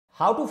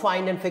How to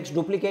find and fix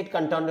duplicate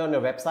content on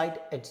your website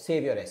and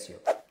save your SEO.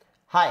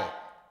 Hi,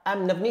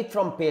 I'm Navneet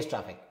from Page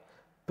Traffic.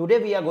 Today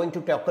we are going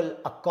to tackle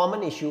a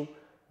common issue,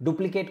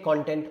 duplicate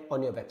content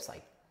on your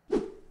website.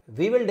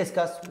 We will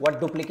discuss what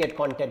duplicate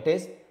content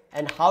is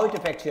and how it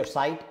affects your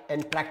site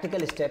and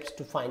practical steps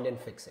to find and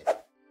fix it.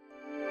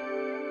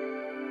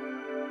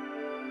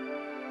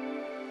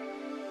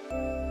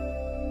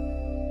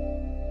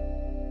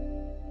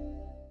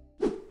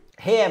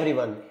 Hey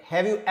everyone,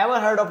 have you ever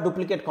heard of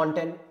duplicate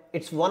content?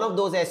 It's one of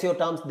those SEO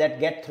terms that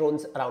get thrown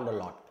around a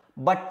lot.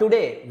 But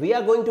today we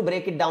are going to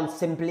break it down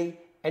simply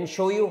and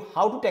show you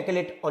how to tackle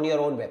it on your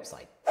own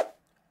website.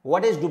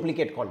 What is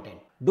duplicate content?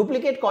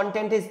 Duplicate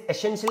content is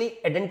essentially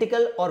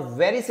identical or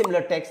very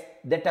similar text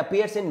that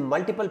appears in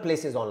multiple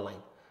places online.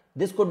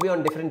 This could be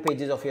on different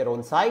pages of your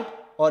own site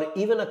or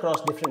even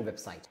across different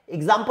websites.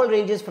 Example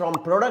ranges from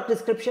product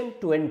description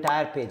to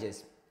entire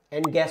pages.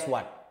 And guess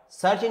what?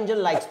 Search engines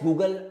like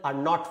Google are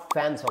not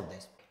fans of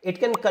this. It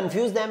can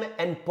confuse them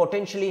and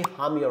potentially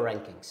harm your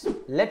rankings.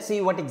 Let's see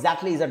what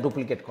exactly is a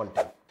duplicate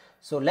content.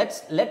 So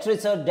let's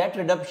research debt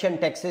redemption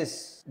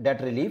taxes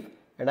debt relief.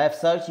 And I've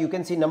searched, you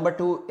can see number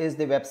 2 is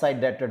the website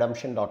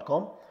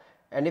debtredemption.com.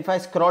 And if I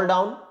scroll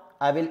down,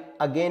 I will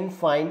again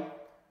find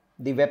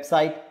the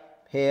website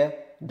here,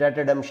 debt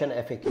redemption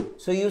FAQ.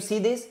 So you see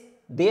this,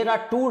 there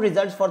are 2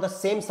 results for the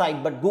same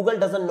site, but Google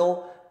doesn't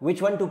know which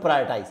one to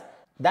prioritize.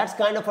 That's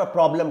kind of a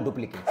problem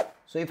duplicate.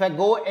 So if I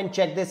go and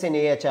check this in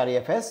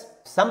Ahrefs,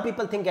 some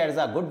people think it is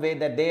a good way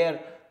that their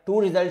 2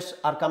 results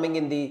are coming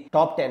in the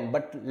top 10,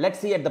 but let's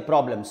see at the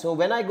problem. So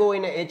when I go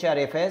in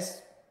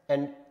Ahrefs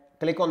and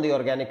click on the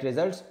organic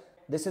results,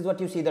 this is what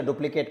you see the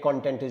duplicate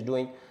content is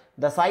doing.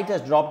 The site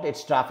has dropped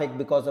its traffic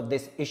because of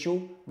this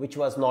issue which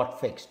was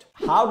not fixed.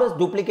 How does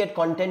duplicate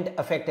content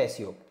affect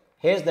SEO?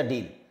 Here's the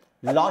deal.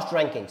 Lost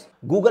rankings.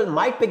 Google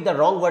might pick the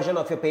wrong version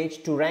of your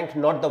page to rank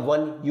not the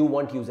one you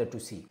want user to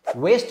see.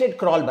 Wasted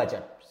crawl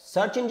budget.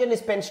 Search engine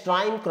spends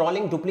time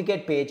crawling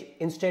duplicate page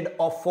instead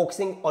of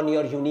focusing on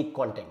your unique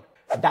content.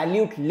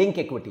 Dilute link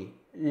equity.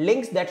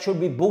 Links that should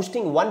be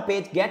boosting one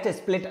page get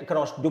split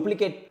across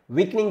duplicate,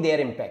 weakening their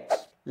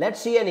impacts. Let's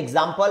see an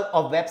example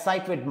of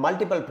website with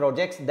multiple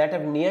projects that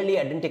have nearly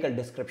identical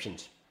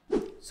descriptions.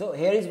 So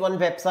here is one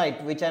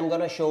website which I'm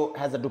going to show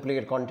has a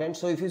duplicate content.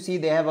 So if you see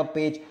they have a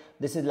page,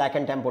 this is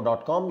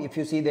lackandtempo.com. If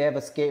you see they have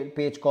a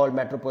page called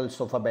Metropole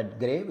Sofa Bed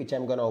Grey, which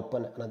I'm going to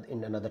open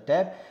in another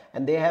tab,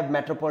 and they have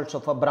Metropole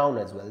Sofa Brown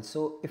as well.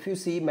 So if you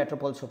see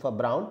Metropole Sofa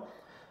Brown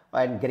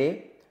and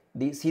Grey,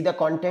 see the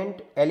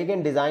content,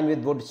 elegant design with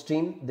wood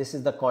stream, this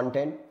is the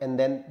content, and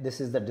then this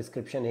is the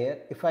description here.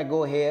 If I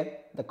go here,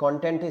 the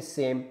content is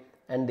same,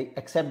 and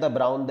except the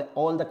brown,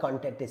 all the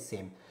content is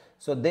same.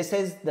 So this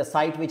is the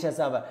site which has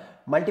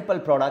multiple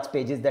products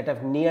pages that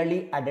have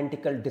nearly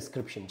identical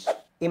descriptions.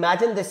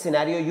 Imagine this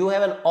scenario, you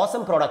have an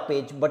awesome product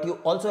page, but you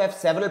also have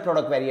several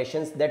product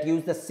variations that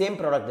use the same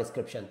product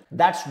description.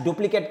 That's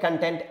duplicate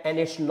content and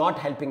it's not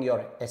helping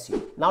your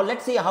SEO. Now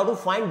let's see how to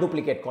find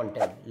duplicate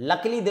content.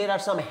 Luckily, there are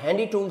some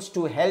handy tools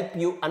to help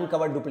you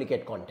uncover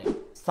duplicate content.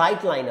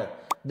 Siteliner.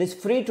 This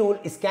free tool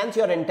scans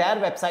your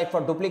entire website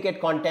for duplicate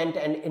content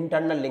and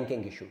internal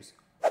linking issues.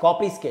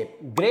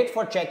 Copyscape. Great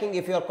for checking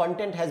if your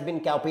content has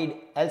been copied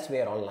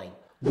elsewhere online.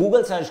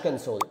 Google Search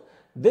Console.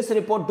 This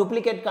report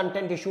duplicate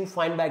content issue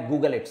found by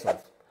Google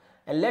itself.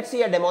 And let's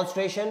see a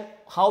demonstration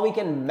how we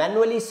can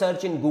manually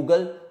search in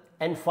Google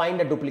and find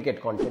a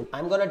duplicate content.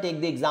 I'm going to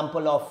take the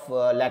example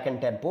of Lack and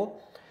Tempo,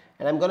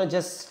 and I'm going to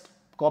just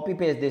copy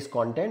paste this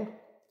content,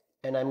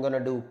 and I'm going to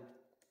do,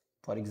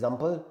 for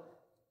example,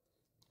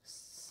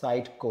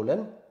 site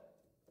colon.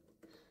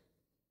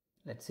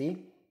 Let's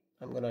see.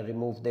 I'm going to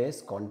remove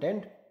this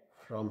content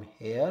from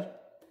here,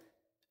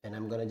 and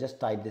I'm going to just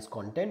type this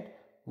content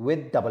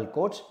with double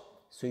quotes.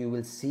 So you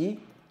will see,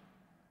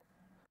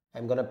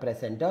 I'm going to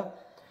press enter,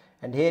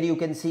 and here you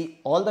can see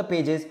all the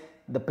pages.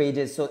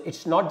 So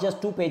it's not just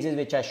 2 pages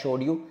which I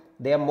showed you.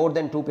 There are more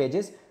than 2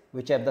 pages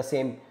which have the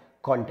same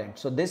content.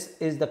 So this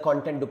is the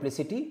content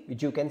duplicity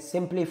which you can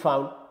simply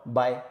find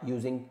by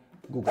using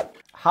Google.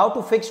 How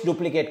to fix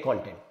duplicate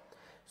content?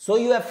 So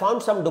you have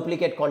found some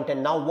duplicate content.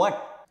 Now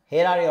what?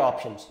 Here are your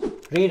options.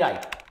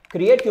 Rewrite.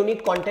 Create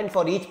unique content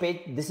for each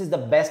page. This is the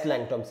best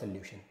long-term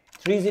solution.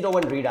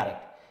 301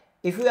 redirect.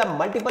 If you have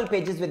multiple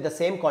pages with the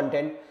same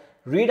content,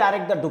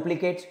 redirect the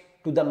duplicates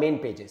to the main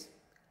pages.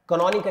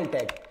 Canonical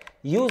tag.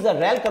 Use the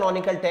rel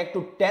canonical tag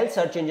to tell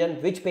search engine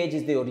which page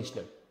is the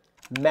original.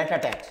 Meta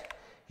tags.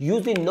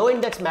 Use the no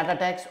index meta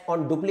tags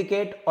on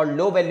duplicate or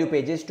low value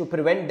pages to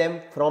prevent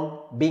them from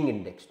being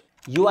indexed.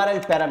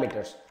 URL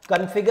parameters.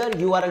 Configure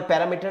URL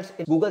parameters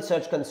in Google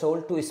Search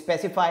Console to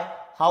specify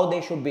how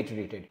they should be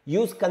treated.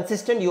 Use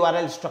consistent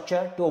URL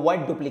structure to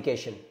avoid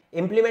duplication.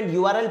 Implement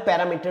URL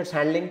parameters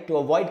handling to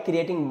avoid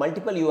creating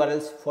multiple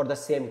URLs for the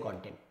same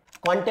content.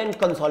 Content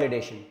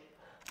consolidation.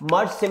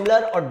 Merge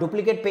similar or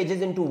duplicate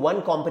pages into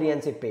one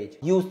comprehensive page.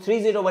 Use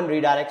 301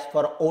 redirects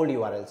for old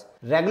URLs.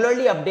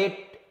 Regularly update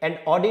and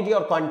audit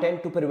your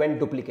content to prevent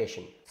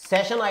duplication.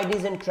 Session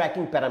IDs and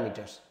tracking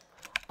parameters.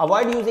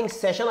 Avoid using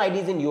session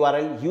IDs in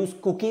URL. Use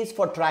cookies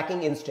for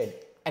tracking instead.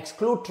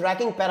 Exclude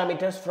tracking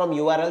parameters from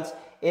URLs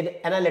in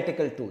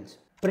analytical tools.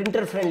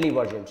 Printer-friendly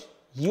versions.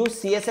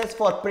 Use CSS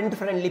for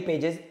print-friendly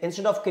pages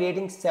instead of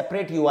creating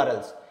separate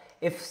URLs.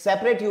 If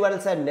separate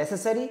URLs are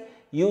necessary,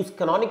 use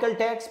canonical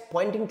tags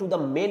pointing to the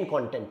main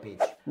content page.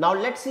 Now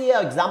let's see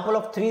an example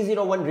of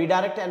 301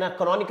 redirect and a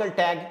canonical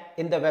tag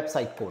in the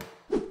website code.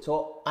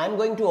 So I'm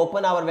going to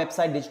open our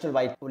website Digital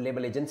White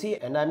Label Agency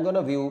and I'm going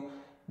to view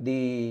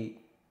the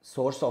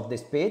source of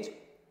this page.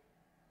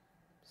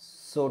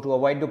 So to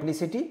avoid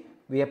duplicity,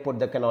 we have put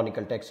the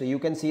canonical tag. So you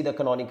can see the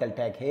canonical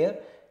tag here,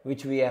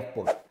 which we have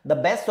put. The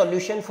best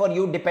solution for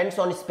you depends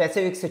on a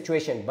specific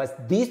situation,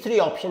 but these three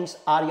options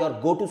are your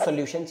go-to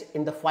solutions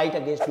in the fight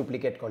against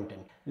duplicate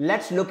content.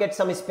 Let's look at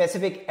some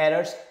specific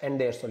errors and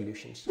their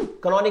solutions.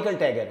 Canonical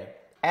tag error.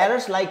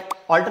 Errors like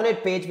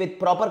alternate page with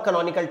proper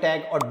canonical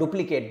tag or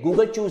duplicate.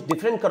 Google choose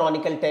different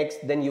canonical tags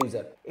than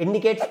user.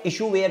 Indicates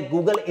issue where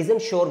Google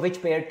isn't sure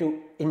which pair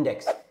to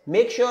index.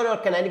 Make sure your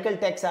canonical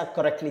tags are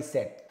correctly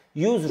set.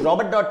 Use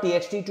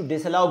robot.txt to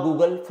disallow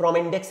Google from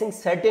indexing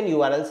certain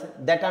URLs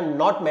that are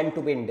not meant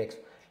to be indexed,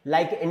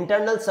 like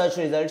internal search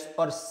results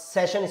or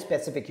session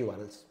specific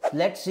URLs.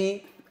 Let's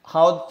see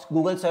how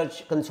Google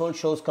Search Console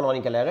shows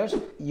canonical errors.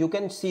 You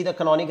can see the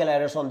canonical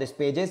errors on these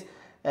pages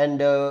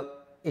and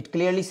it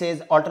clearly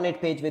says alternate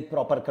page with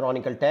proper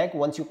canonical tag.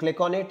 Once you click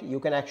on it, you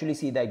can actually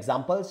see the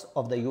examples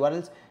of the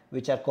URLs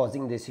which are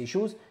causing these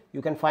issues.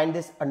 You can find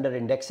this under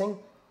indexing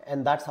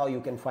and that's how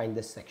you can find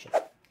this section.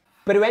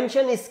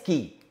 Prevention is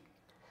key.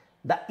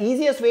 The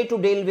easiest way to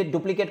deal with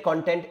duplicate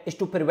content is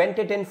to prevent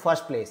it in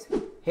first place.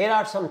 Here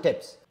are some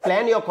tips.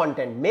 Plan your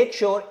content. Make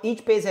sure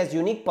each page has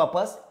unique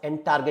purpose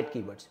and target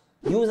keywords.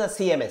 Use a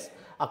CMS.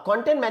 A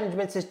content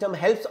management system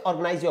helps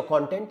organize your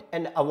content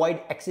and avoid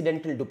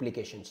accidental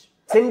duplications.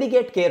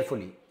 Syndicate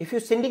carefully. If you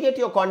syndicate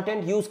your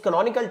content, use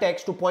canonical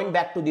tags to point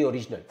back to the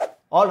original.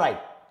 Alright,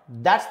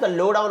 that's the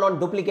lowdown on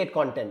duplicate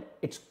content.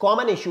 It's a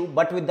common issue,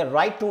 but with the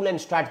right tool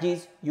and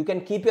strategies, you can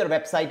keep your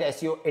website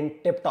SEO in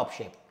tip-top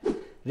shape.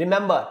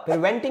 Remember,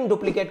 preventing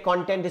duplicate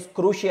content is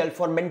crucial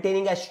for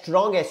maintaining a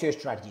strong SEO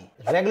strategy.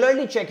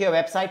 Regularly check your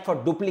website for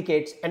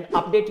duplicates and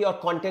update your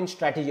content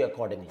strategy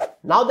accordingly.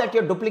 Now that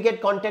your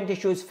duplicate content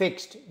issue is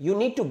fixed, you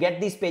need to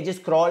get these pages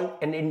crawled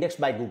and indexed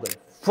by Google.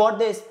 For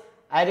this,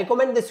 I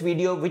recommend this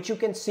video which you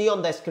can see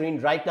on the screen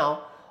right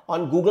now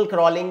on Google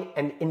crawling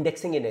and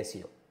indexing in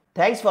SEO.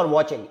 Thanks for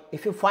watching.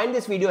 If you find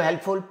this video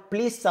helpful,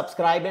 please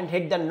subscribe and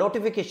hit the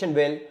notification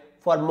bell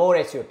for more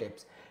SEO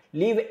tips.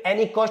 Leave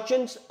any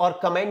questions or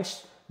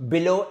comments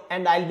below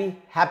and I'll be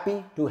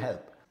happy to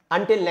help.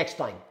 Until next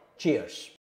time, cheers.